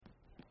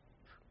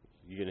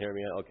You can hear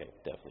me? Okay,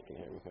 definitely can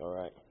hear me. All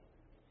right.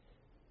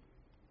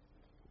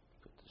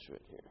 Put this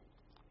right here.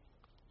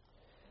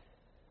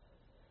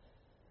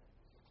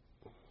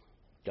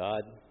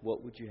 God,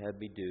 what would you have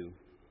me do?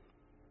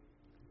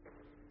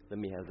 Let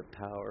me have the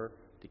power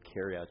to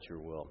carry out your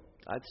will.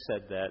 I've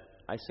said that.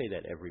 I say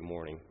that every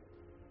morning.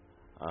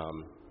 I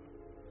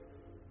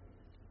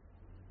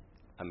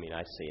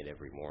say it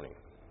every morning.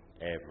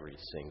 Every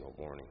single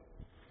morning.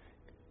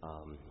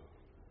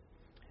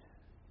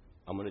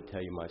 I'm going to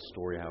tell you my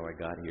story, how I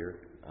got here.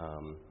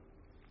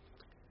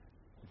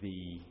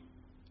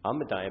 I'm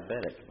a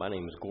diabetic. My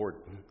name is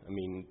Gordon.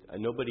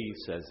 Nobody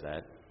says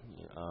that.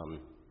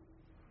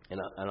 And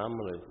I'm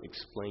going to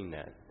explain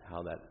that,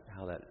 how that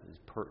is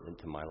pertinent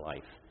to my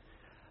life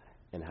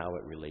and how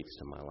it relates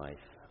to my life.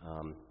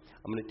 I'm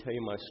going to tell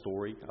you my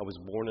story. I was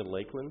born in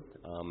Lakeland,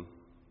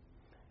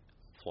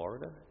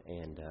 Florida,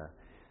 and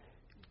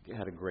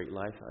had a great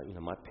life.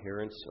 My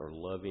parents are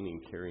loving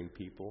and caring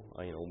people.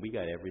 We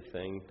got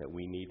everything that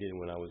we needed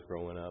when I was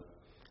growing up.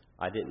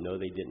 I didn't know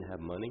they didn't have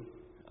money.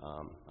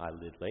 I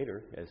did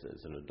later. As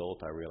an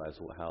adult, I realized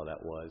how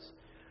that was.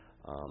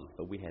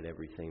 But we had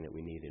everything that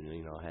we needed.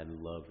 And, I had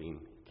loving,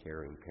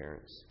 caring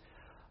parents.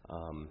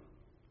 And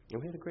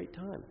we had a great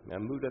time. I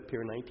moved up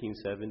here in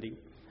 1970.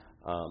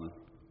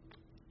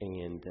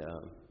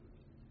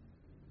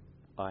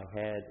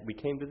 We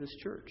came to this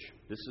church.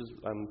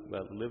 I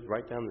lived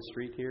right down the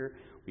street here.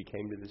 We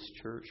came to this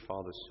church.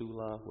 Father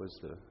Sula was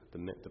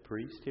the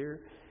priest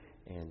here.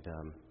 And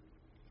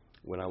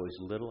when I was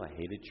little, I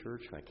hated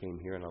church. I came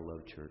here and I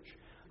loved church.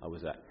 It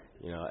was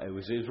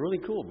really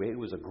cool. It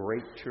was a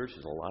great church.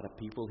 There's a lot of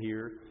people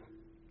here.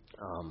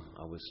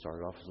 I was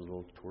started off as a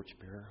little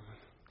torchbearer,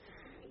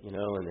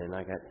 and then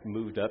I got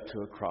moved up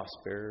to a cross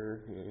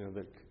bearer,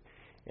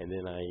 and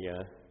then I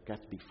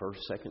got to be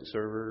first, second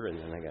server, and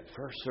then I got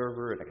first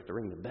server, and I got to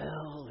ring the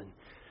bell, and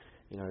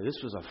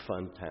this was a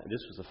fun time.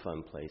 This was a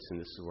fun place,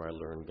 and this is where I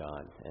learned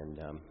God, and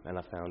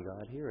I found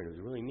God here, and it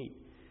was really neat,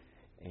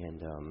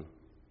 and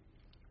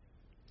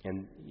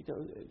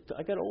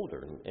I got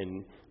older,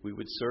 and we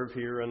would serve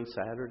here on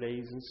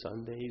Saturdays and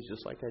Sundays,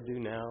 just like I do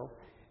now,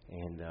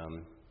 and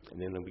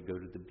then we'd go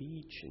to the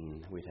beach,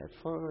 and we'd have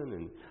fun,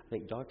 and I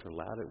think Dr.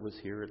 Loudett was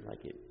here at at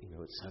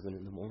 7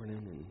 in the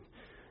morning,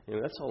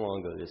 and that's how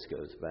long ago this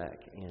goes back,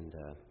 and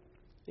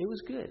it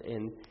was good,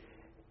 and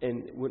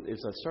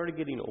as I started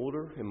getting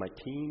older, in my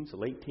teens,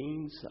 late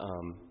teens,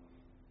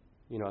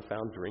 I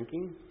found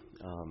drinking,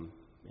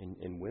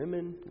 and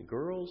women, and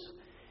girls.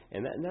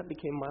 And that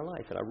became my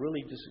life. And I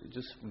really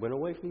just went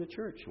away from the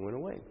church and went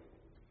away.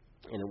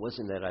 And it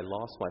wasn't that I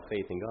lost my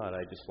faith in God.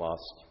 I just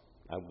lost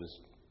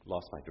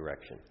my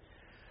direction.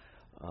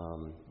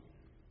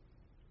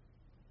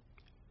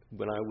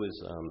 When I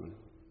was,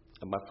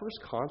 my first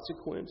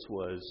consequence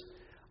was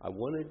I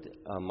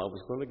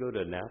was going to go to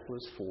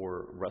Annapolis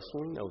for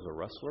wrestling. I was a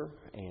wrestler.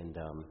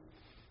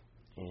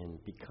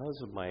 And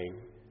because of my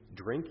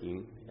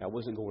drinking, I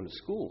wasn't going to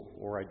school,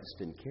 or I just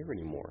didn't care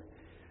anymore.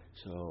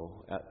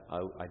 So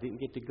I didn't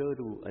get to go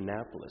to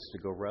Annapolis to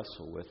go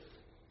wrestle with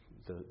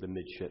the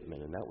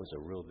midshipmen, and that was a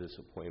real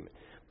disappointment.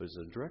 But it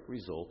was a direct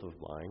result of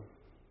my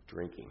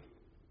drinking.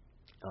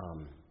 I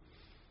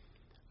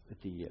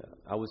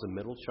was a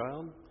middle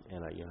child,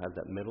 and I have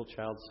that middle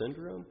child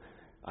syndrome.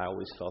 I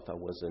always felt I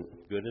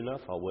wasn't good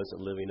enough. I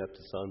wasn't living up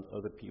to some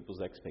other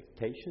people's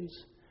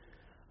expectations.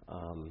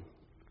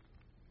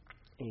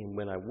 And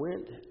when I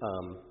went...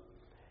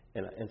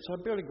 And so I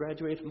barely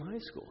graduated from high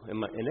school.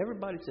 And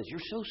everybody says,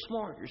 you're so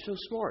smart,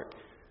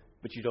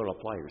 but you don't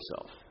apply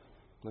yourself,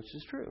 which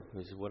is true.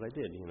 This is what I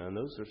did, and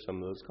those are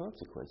some of those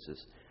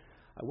consequences.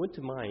 I went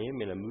to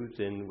Miami, and I moved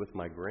in with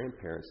my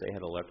grandparents. They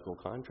had electrical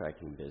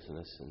contracting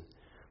business. And,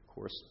 of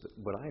course,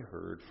 what I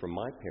heard from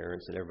my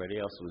parents and everybody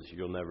else was,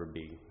 you'll never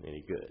be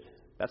any good.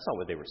 That's not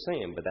what they were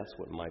saying, but that's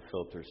what my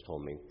filters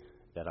told me,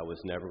 that I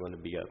was never going to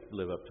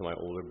live up to my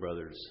older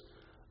brother's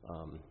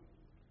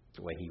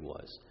the way he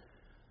was.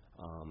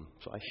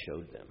 So I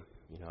showed them.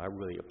 I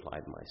really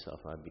applied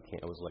myself. I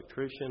was an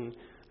electrician.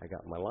 I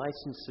got my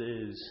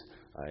licenses.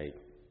 I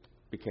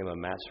became a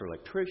master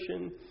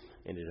electrician.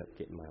 Ended up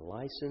getting my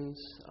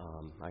license.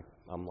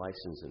 I'm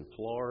licensed in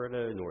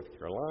Florida, North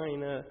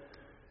Carolina,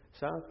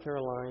 South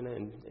Carolina,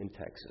 and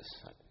Texas.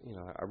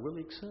 I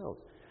really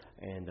excelled.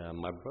 And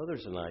my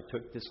brothers and I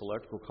took this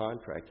electrical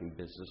contracting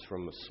business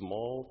from a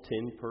small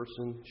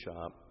 10-person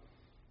shop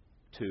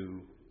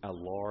to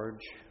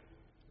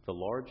the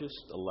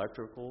largest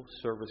electrical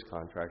service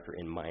contractor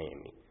in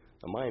Miami.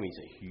 Now, Miami's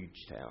a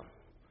huge town.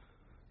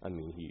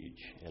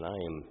 Huge. And I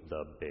am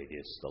the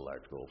biggest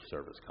electrical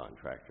service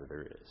contractor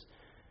there is.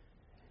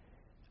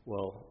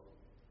 Well,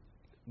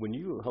 when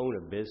you own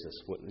a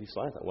business, at least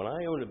I thought, when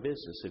I own a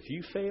business, if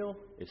you fail,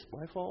 it's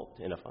my fault.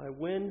 And if I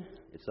win,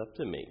 it's up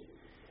to me.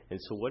 And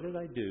so what did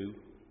I do?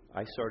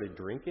 I started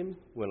drinking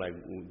when I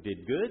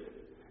did good.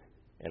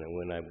 And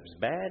when I was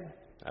bad,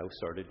 I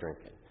started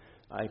drinking.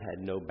 I had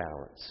no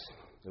balance.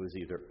 It was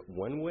either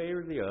one way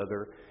or the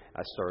other.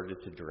 I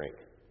started to drink.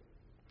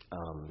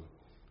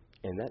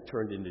 And that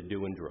turned into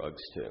doing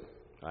drugs, too.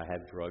 I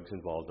had drugs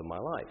involved in my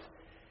life,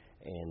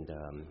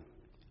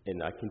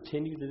 and I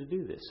continued to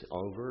do this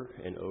over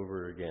and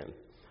over again.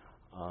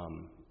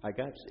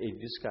 It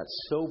just got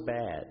so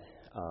bad.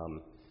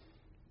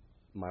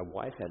 My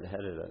wife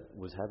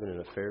was having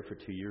an affair for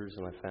 2 years,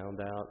 and I found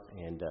out.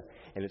 And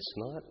it's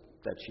not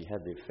that she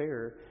had the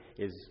affair,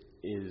 is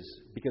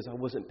because I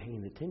wasn't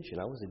paying attention.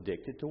 I was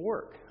addicted to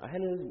work. I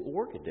had a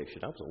work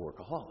addiction. I was a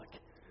workaholic,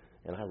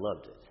 and I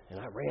loved it. And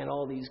I ran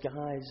all these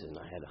guys, and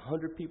I had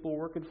 100 people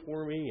working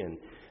for me, and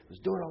I was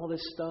doing all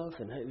this stuff,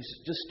 and I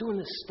was just doing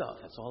this stuff.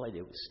 That's all I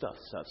did was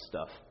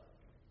stuff.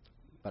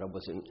 But I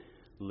wasn't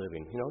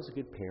living. I was a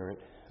good parent,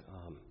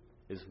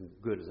 as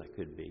good as I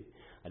could be.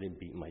 I didn't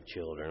beat my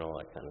children, all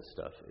that kind of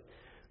stuff.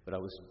 But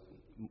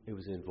it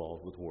was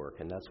involved with work,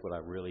 and that's what I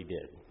really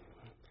did.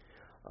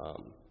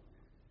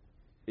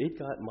 It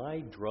got my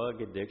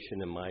drug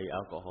addiction and my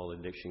alcohol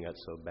addiction got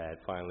so bad.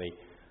 Finally,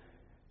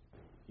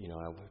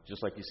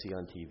 just like you see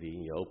on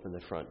TV, you open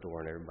the front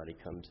door and everybody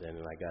comes in,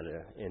 and I got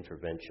an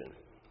intervention.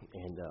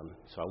 And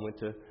so I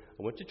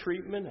went to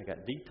treatment. I got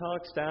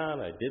detoxed out.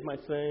 I did my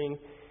thing.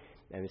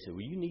 And they said,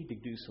 well, you need to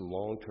do some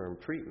long-term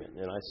treatment.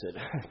 And I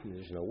said,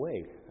 there's no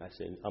way. I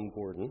said, I'm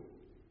Gordon.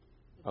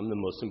 I'm the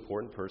most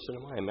important person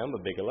in Miami. I'm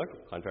a big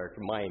electrical contractor.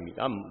 Miami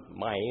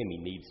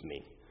needs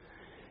me.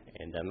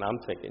 And I'm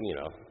thinking,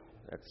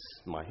 that's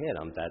my head.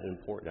 I'm that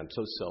important. I'm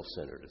so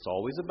self-centered. It's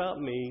always about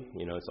me.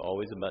 It's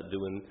always about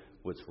doing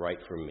what's right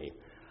for me.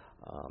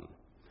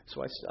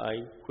 So I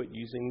quit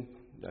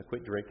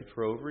drinking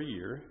for over a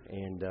year,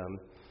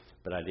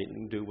 but I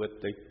didn't do what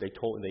they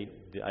told me.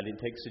 I didn't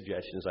take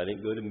suggestions. I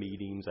didn't go to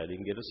meetings. I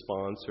didn't get a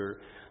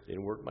sponsor. I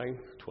didn't work my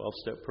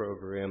 12-step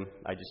program.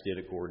 I just did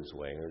it Gordon's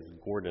way, or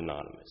Gordon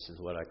Anonymous is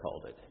what I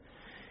called it.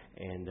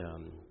 And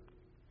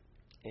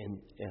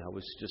I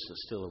was just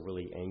still a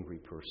really angry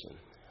person.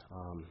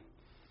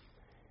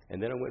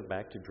 And then I went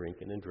back to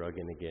drinking and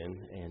drugging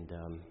again, and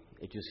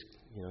it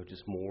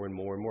just more and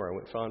more and more. I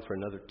went on for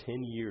another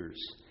 10 years,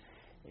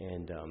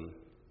 and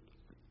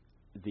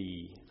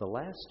the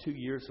last 2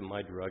 years of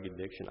my drug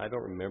addiction, I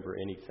don't remember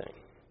anything.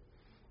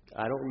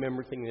 I don't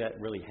remember anything that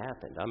really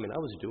happened. I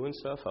was doing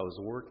stuff. I was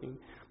working.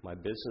 My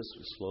business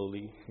was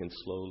slowly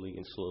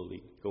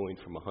going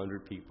from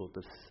 100 people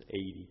to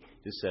 80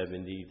 to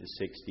 70 to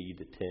 60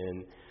 to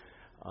 10,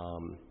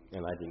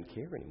 and I didn't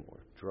care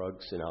anymore.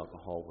 Drugs and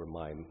alcohol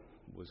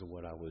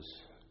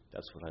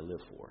that's what I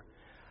lived for.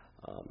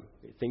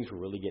 Things were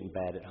really getting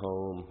bad at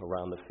home,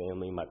 around the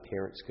family. My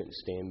parents couldn't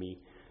stand me.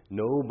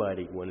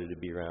 Nobody wanted to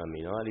be around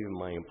me, not even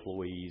my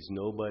employees.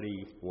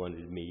 Nobody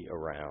wanted me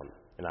around,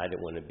 and I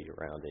didn't want to be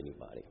around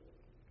anybody.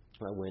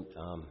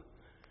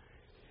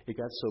 It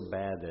got so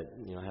bad that,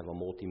 I have a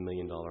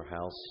multi-million-dollar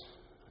house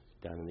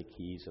down in the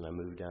Keys, and I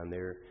moved down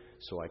there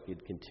so I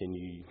could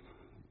continue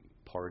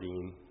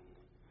partying.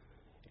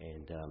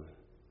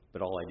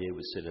 But all I did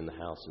was sit in the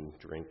house and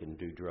drink and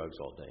do drugs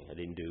all day. I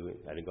didn't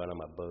go out on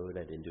my boat.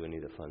 I didn't do any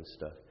of the fun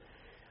stuff.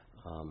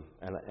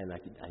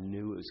 I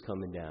knew it was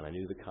coming down. I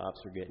knew the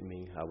cops were getting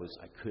me.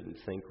 I couldn't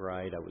think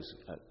right. It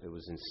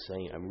was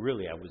insane. I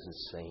was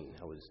insane.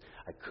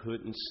 I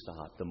couldn't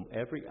stop.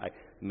 I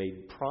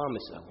made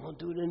promises. I won't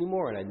do it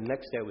anymore, and the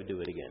next day I would do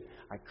it again.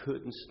 I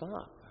couldn't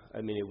stop.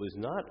 It was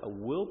not a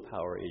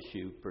willpower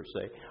issue per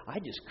se. I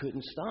just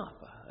couldn't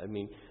stop.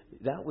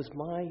 That was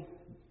my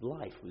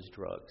life, was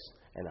drugs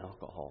and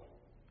alcohol.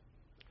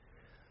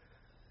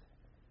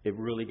 It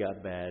really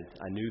got bad.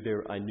 I knew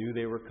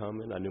they were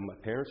coming. I knew my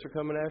parents were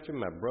coming after me,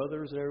 my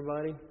brothers and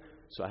everybody.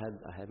 So I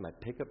had my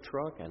pickup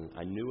truck, and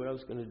I knew what I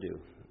was going to do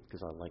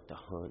because I like to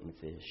hunt and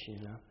fish,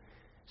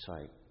 So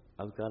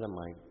I got in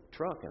my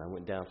truck, and I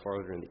went down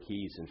farther in the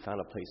Keys and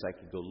found a place I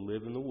could go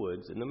live in the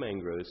woods, in the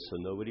mangroves, so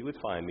nobody would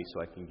find me,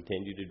 so I can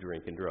continue to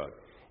drink and drug.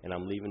 And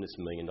I'm leaving this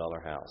 $1 million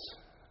house.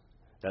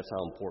 That's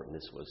how important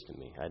this was to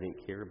me. I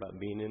didn't care about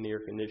being in the air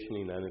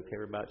conditioning. I didn't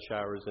care about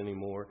showers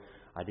anymore.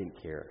 I didn't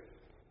care.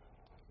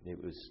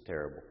 It was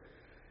terrible.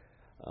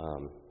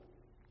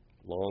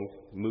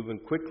 Moving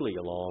quickly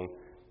along,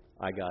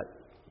 I got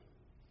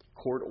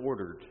court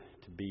ordered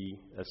to be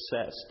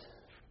assessed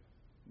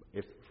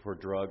for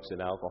drugs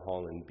and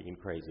alcohol and being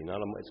crazy.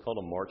 It's called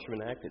a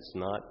Marchman Act. It's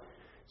not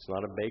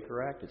a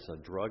Baker Act. It's a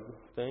drug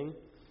thing.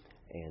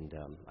 And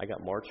I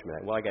got Marchman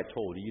Act. Well, I got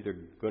told, you're either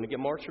going to get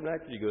Marchman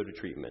Act or you go to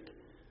treatment.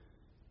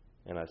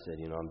 And I said,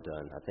 I'm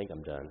done. I think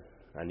I'm done.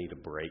 I need a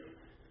break.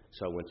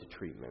 So I went to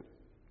treatment,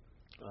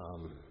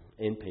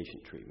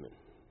 inpatient treatment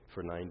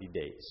for 90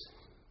 days.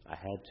 I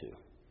had to,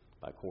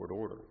 by court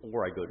order,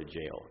 or I go to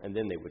jail. And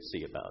then they would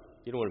see about,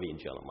 you don't want to be in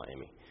jail in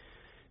Miami.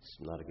 It's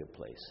not a good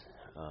place.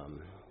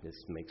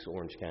 This makes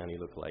Orange County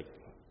look like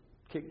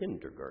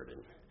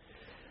kindergarten.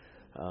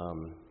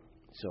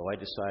 So I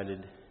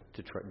decided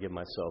to give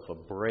myself a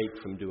break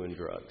from doing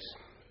drugs.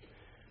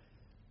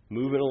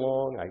 Moving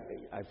along,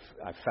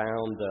 I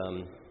found,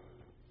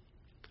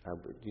 I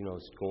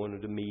was going to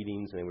the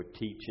meetings, and they were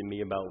teaching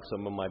me about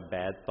some of my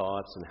bad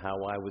thoughts and how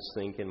I was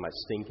thinking, my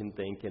stinking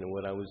thinking, and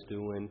what I was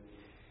doing.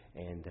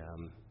 And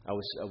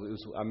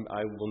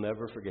I will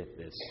never forget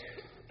this.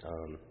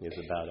 It was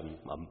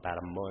about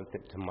a month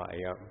into my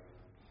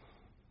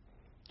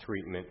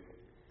treatment,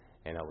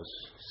 and I was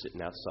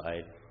sitting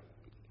outside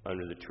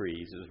under the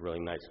trees. It was a really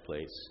nice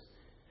place,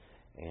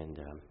 and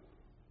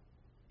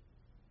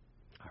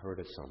I heard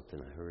of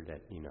something. I heard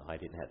that, I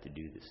didn't have to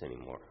do this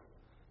anymore,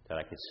 that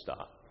I could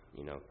stop,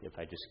 if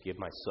I just give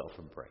myself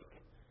a break.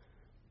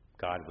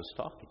 God was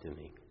talking to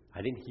me.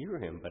 I didn't hear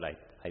him, but I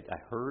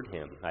heard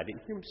him. I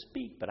didn't hear him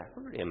speak, but I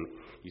heard him.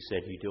 He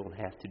said, you don't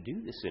have to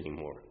do this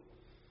anymore.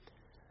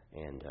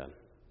 And,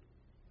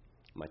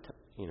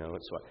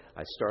 so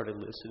I started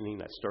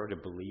listening. I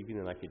started believing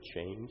that I could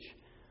change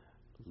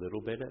a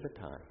little bit at a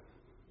time.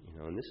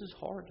 And this is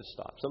hard to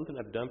stop. Something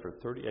I've done for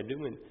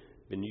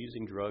been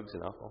using drugs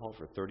and alcohol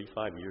for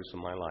 35 years of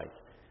my life.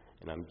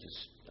 And I'm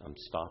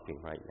stopping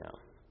right now.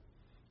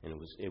 And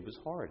it was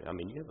hard. I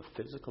mean, you have a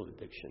physical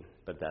addiction,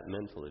 but that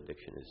mental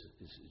addiction is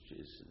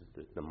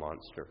the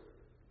monster.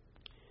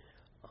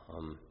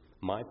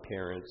 My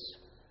parents,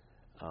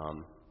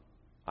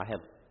 I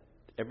have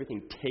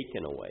everything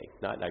taken away.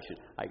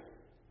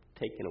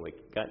 Taken away.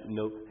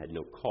 Had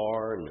no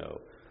car,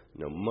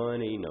 no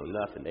money, no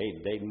nothing.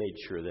 They made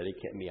sure that they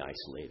kept me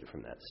isolated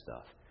from that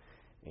stuff,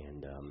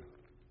 and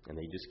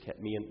they just kept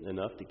me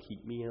enough to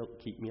keep me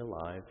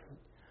alive.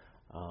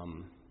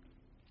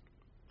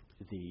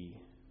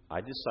 I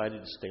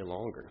decided to stay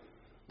longer.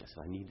 I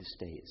said, I need to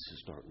stay. It's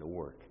just starting to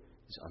work.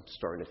 I'm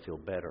starting to feel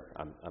better.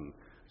 I'm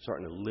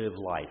starting to live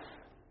life.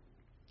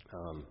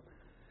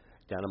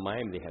 Down in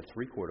Miami, they have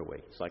 3/4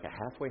 way. It's like a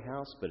halfway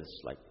house, but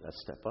it's like a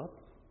step up.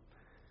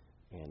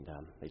 And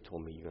they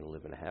told me, you're going to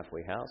live in a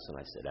halfway house. And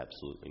I said,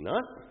 absolutely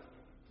not.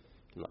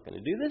 I'm not going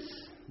to do this.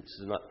 This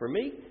is not for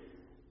me.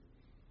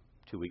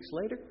 2 weeks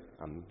later,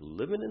 I'm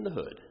living in the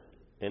hood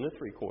in a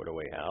 3/4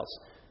 way house.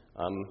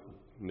 I'm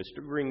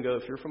Mr. Gringo,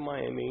 if you're from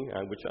Miami,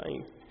 which I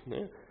am.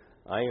 Yeah,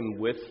 I am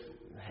with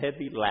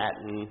heavy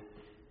Latin.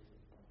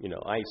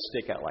 I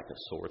stick out like a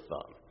sore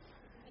thumb.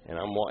 And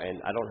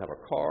I don't have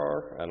a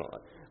car.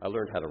 I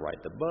learned how to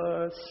ride the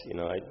bus.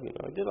 I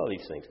did all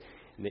these things.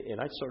 And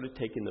I started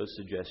taking those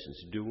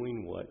suggestions,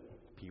 doing what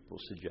people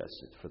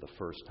suggested for the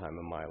first time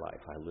in my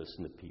life. I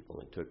listened to people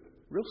and took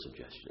real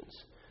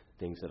suggestions,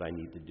 things that I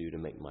need to do to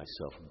make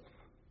myself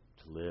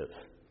to live.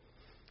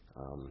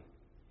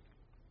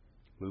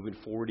 Moving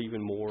forward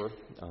even more,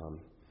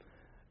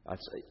 I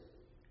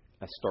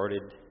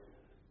started to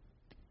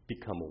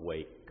become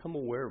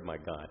aware of my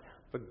God.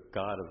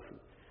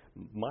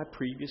 My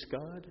previous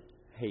God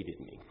hated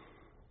me.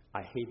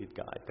 I hated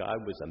God.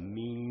 God was a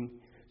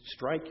mean,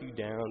 strike you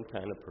down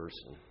kind of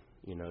person.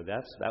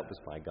 That was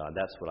my God.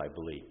 That's what I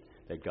believed.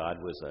 That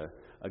God was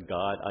a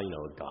God,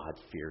 a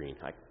God-fearing.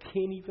 I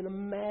can't even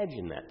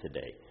imagine that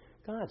today.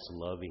 God's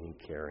loving and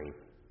caring.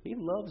 He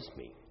loves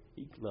me.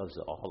 He loves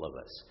all of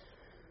us.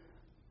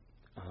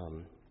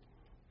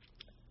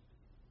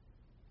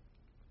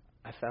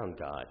 I found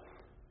God.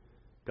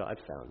 God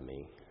found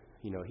me.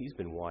 He's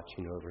been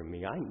watching over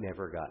me. I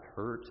never got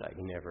hurt. I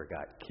never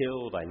got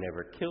killed. I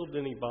never killed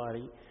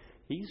anybody.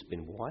 He's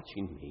been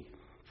watching me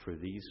for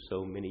these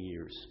so many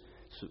years.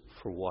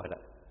 For what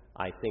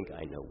I think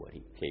I know what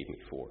he gave me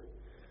for.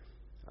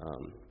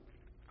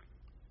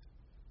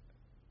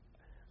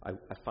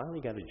 I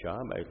finally got a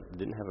job. I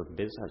didn't have a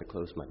business. I had to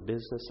close my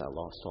business. I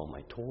lost all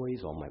my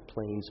toys, all my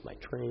planes, my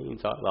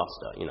trains. I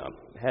lost,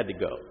 had to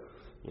go.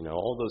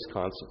 All those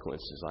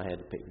consequences I had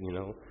to pay,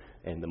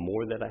 and the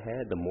more that I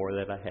had, the more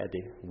that I had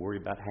to worry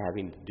about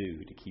having to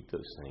do to keep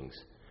those things.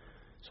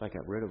 So I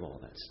got rid of all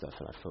that stuff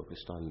and I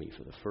focused on me.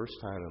 For the first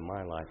time in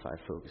my life, I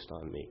focused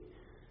on me.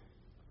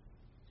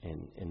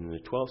 And in the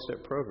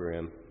 12-step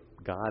program,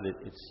 God,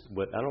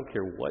 I don't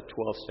care what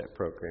 12-step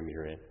program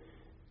you're in.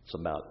 It's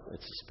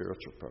a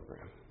spiritual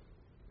program.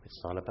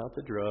 It's not about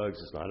the drugs.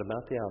 It's not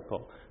about the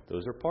alcohol.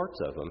 Those are parts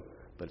of them,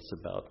 but it's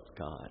about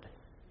God.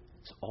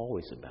 It's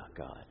always about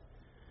God.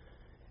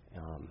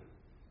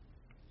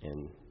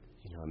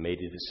 I made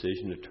a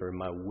decision to turn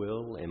my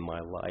will and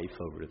my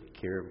life over to the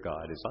care of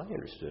God as I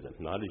understood Him.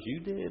 Not as you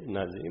did,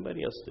 not as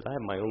anybody else did. I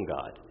have my own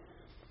God.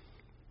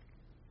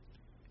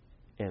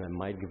 And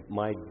my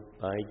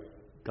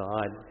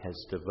God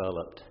has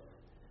developed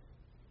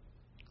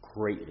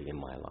greatly in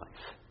my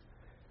life.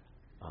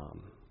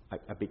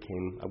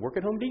 I work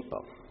at Home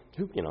Depot.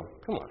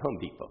 Come on, Home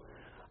Depot.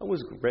 I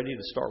was ready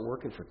to start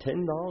working for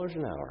 $10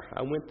 an hour.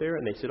 I went there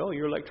and they said, "Oh,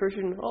 you're an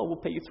electrician? Oh,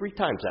 we'll pay you 3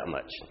 times that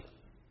much."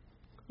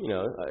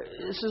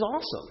 This is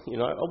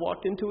awesome. I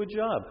walked into a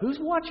job. Who's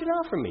watching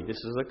out for me? This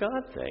is a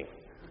God thing.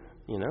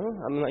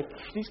 I'm like,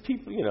 these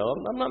people,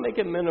 I'm not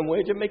making minimum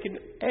wage. I'm making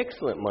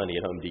excellent money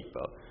at Home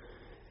Depot.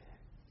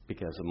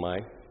 Because of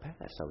my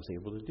past, I was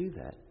able to do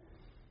that.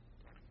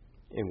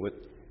 And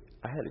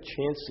I had a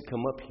chance to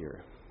come up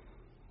here.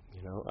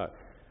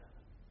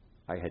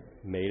 I had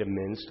made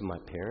amends to my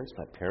parents.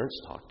 My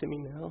parents talk to me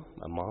now.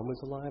 My mom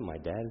was alive. My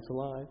dad is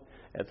alive.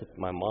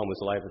 My mom was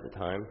alive at the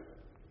time.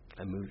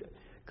 I moved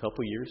a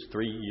couple years,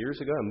 3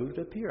 years ago. I moved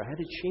up here. I had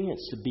a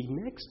chance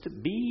to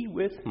be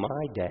with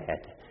my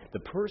dad, the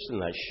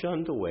person I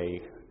shunned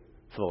away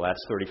for the last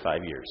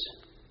 35 years.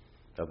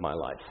 of my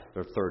life,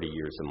 or 30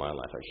 years of my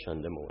life. I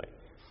shunned them away.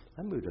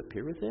 I moved up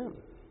here with him.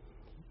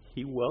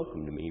 He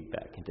welcomed me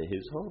back into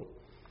his home.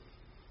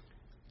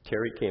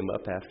 Terry came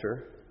up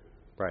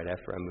right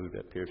after I moved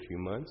up here a few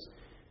months.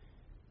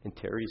 And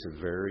Terry's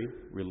a very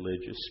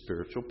religious,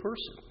 spiritual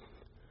person.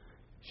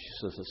 She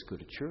says, let's go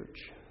to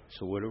church.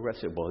 So what do I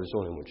say? Well, there's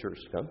only one church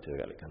to come to. I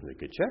got to come to the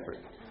Good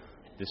Shepherd.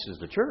 This is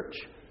the church.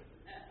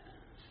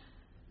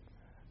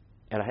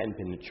 And I hadn't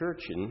been to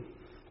church in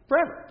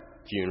forever.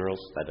 Funerals,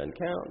 that doesn't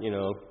count.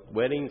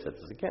 Weddings, that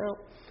doesn't count.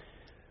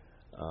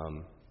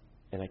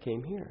 And I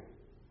came here.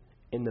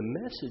 And the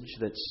message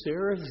that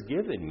Sarah's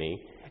given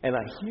me, and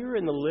I hear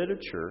in the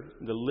literature,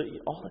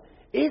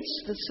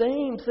 it's the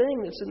same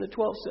thing that's in the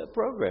 12-step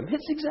program.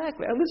 It's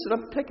exactly.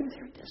 I'm taking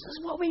there. This is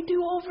what we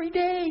do every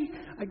day.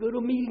 I go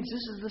to meetings.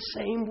 This is the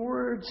same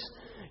words.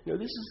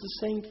 This is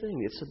the same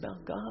thing. It's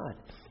about God.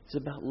 It's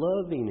about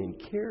loving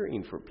and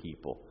caring for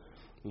people.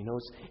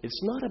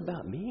 It's not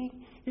about me.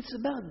 It's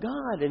about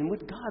God and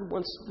what God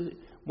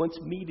wants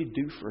me to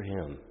do for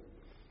Him.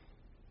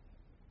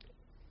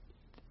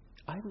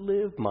 I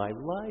live my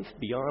life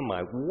beyond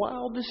my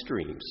wildest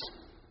dreams.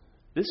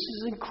 This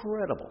is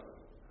incredible.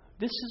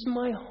 This is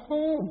my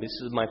home.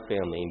 This is my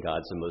family, and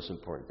God's the most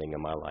important thing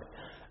in my life.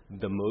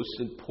 The most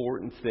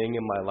important thing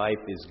in my life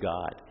is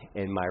God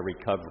and my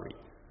recovery.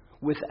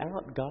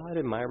 Without God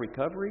and my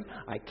recovery,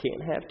 I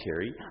can't have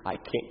Terry. I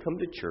can't come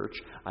to church.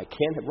 I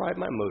can't ride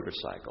my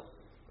motorcycle.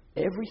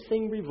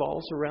 Everything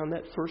revolves around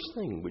that first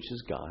thing, which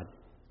is God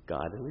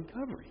and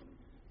recovery.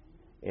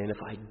 And if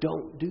I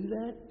don't do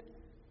that,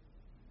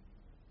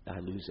 I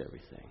lose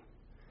everything.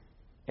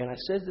 And I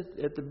said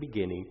at the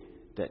beginning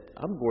that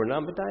I'm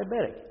a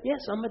diabetic. Yes,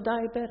 I'm a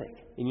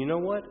diabetic. And you know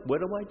what?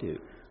 What do?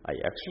 I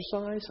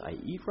exercise, I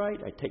eat right,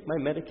 I take my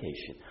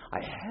medication. I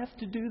have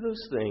to do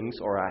those things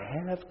or I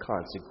have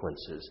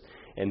consequences.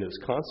 And those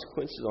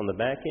consequences on the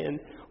back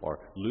end are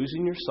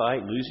losing your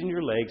sight, losing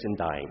your legs, and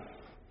dying.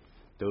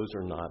 Those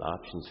are not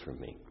options for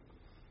me.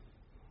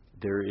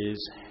 There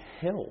is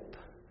help.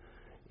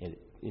 And,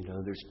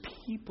 there's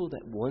people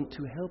that want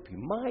to help you.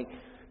 My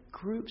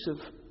groups of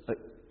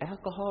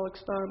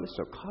Alcoholics Anonymous,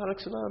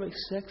 Narcotics Anonymous,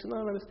 Sex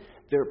Anonymous,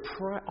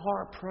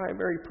 our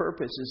primary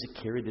purpose is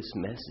to carry this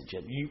message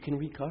that you can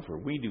recover.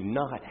 We do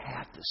not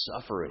have to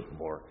suffer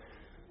anymore.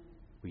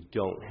 We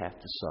don't have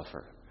to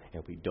suffer,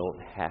 and we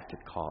don't have to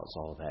cause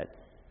all that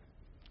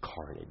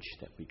carnage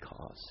that we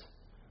cause.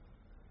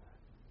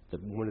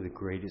 One of the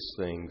greatest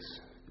things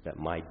that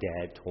my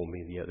dad told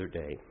me the other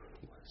day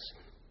was,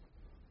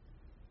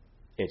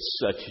 it's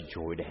such a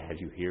joy to have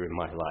you here in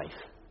my life.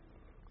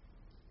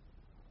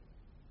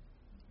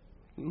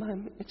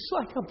 It's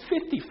like I'm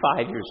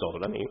 55 years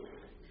old.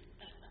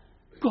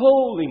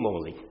 Holy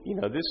moly!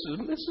 This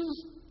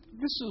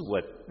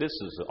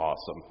is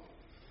awesome.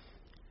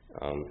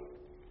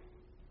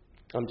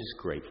 I'm just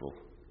grateful.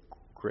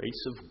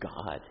 Grace of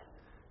God.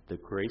 The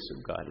grace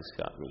of God has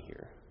got me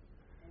here.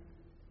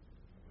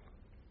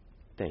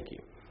 Thank you.